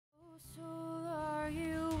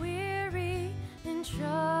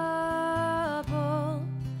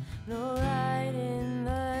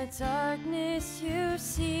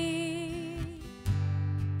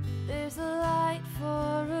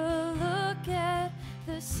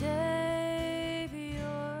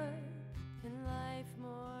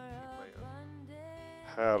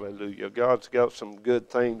Hallelujah. God's got some good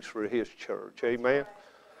things for His church. Amen.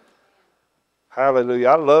 Hallelujah.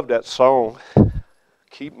 I love that song,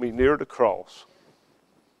 Keep Me Near the Cross.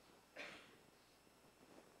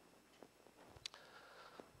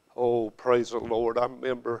 Oh, praise the Lord. I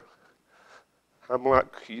remember, I'm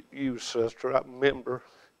like you, sister. I remember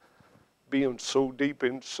being so deep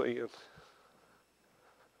in sin.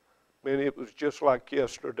 Man, it was just like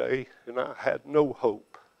yesterday, and I had no hope.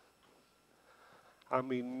 I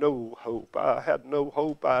mean, no hope. I had no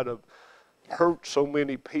hope. I'd have hurt so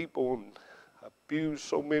many people and abused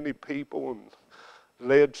so many people and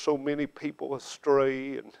led so many people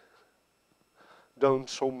astray and done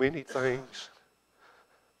so many things.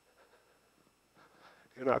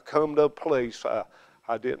 And I come to a place I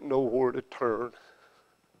didn't know where to turn.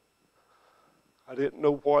 I didn't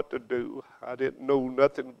know what to do. I didn't know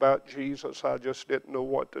nothing about Jesus. I just didn't know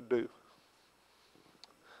what to do.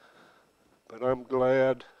 But I'm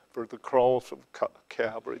glad for the cross of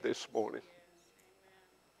Calvary this morning.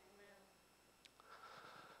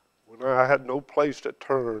 When I had no place to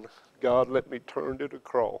turn, God let me turn to the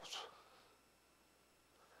cross.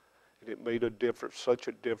 And it made a difference, such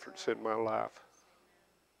a difference in my life.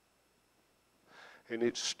 And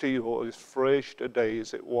it's still as fresh today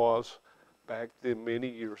as it was back then many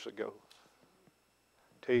years ago.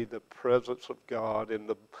 Tell you, the presence of God and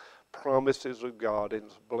the promises of God and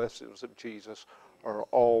the blessings of Jesus are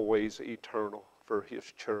always eternal for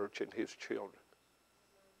His church and His children.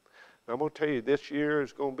 And I'm going to tell you, this year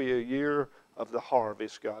is going to be a year of the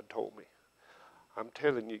harvest, God told me. I'm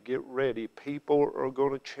telling you, get ready. People are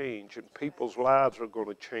going to change, and people's lives are going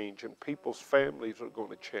to change, and people's families are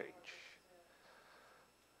going to change.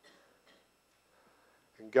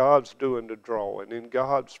 And God's doing the drawing, and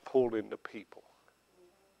God's pulling the people.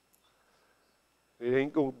 It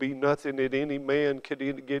ain't going to be nothing that any man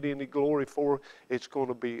could get any glory for. It's going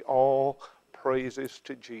to be all praises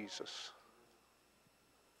to Jesus,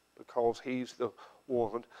 because He's the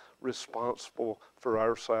one responsible for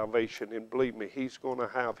our salvation. And believe me, He's going to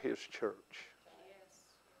have His church.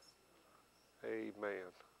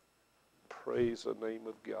 Amen. Praise the name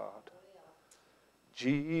of God.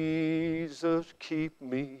 Jesus, keep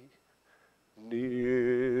me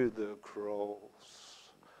near the cross.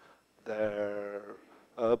 There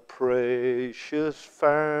a precious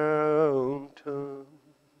fountain,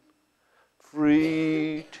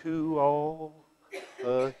 free to all,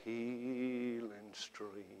 a healing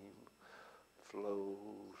stream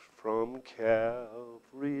flows from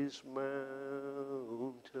Calvary's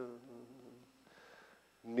mountain.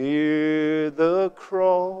 Near the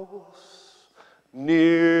cross,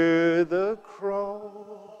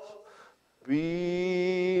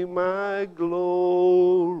 be my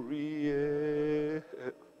glory,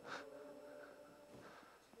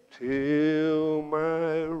 till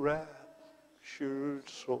my raptured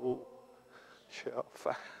soul shall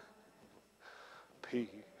find peace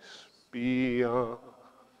beyond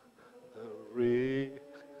the rim.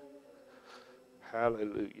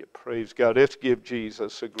 Hallelujah. Praise God. Let's give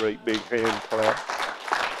Jesus a great big hand clap.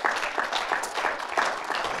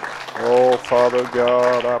 Oh, Father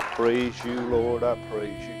God, I praise you, Lord. I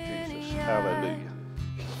praise you, Jesus. Hallelujah.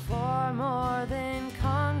 Far more than